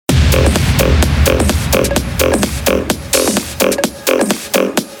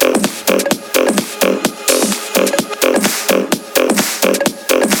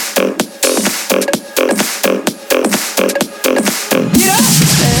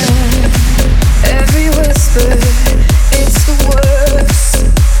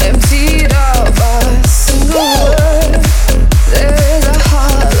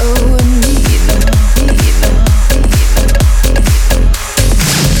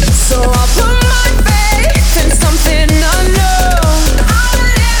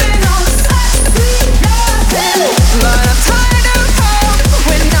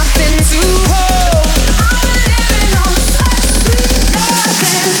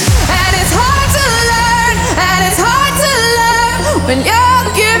when you're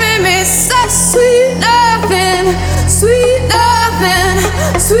giving me such sweet loving, sweet loving,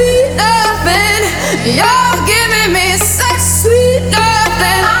 sweet loving. You're giving me such sweet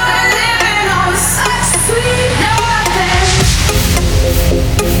loving. I'm living on such sweet loving.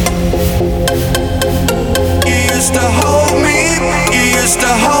 You used to hold me, you used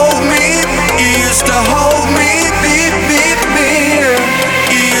to hold me, you used to hold me, beep, beep, beep.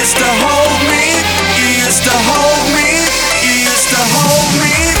 You used to hold me, you used to hold me, you used to hold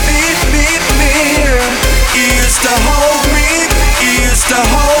me, beep, beep, beep. You used to hold me, you used to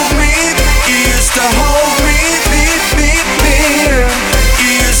hold me, you used to hold me, beep, beep, beep.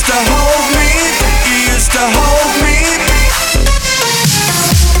 You used to hold me, you used to hold me.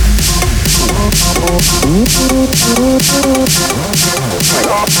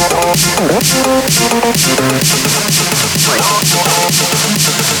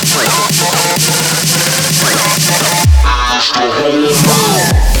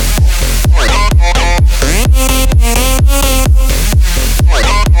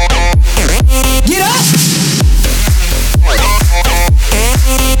 Get up!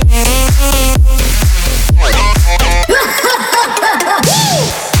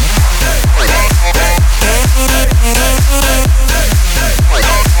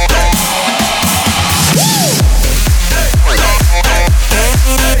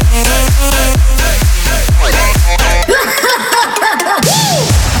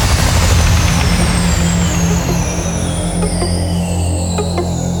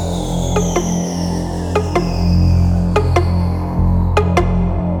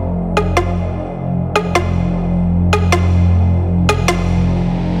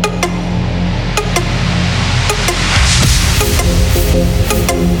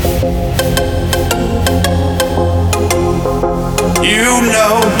 You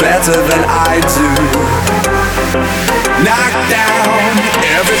know better than I do. Knock down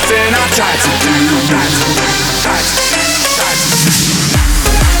everything I tried to do.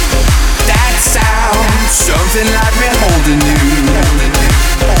 That sound, something like me holding you.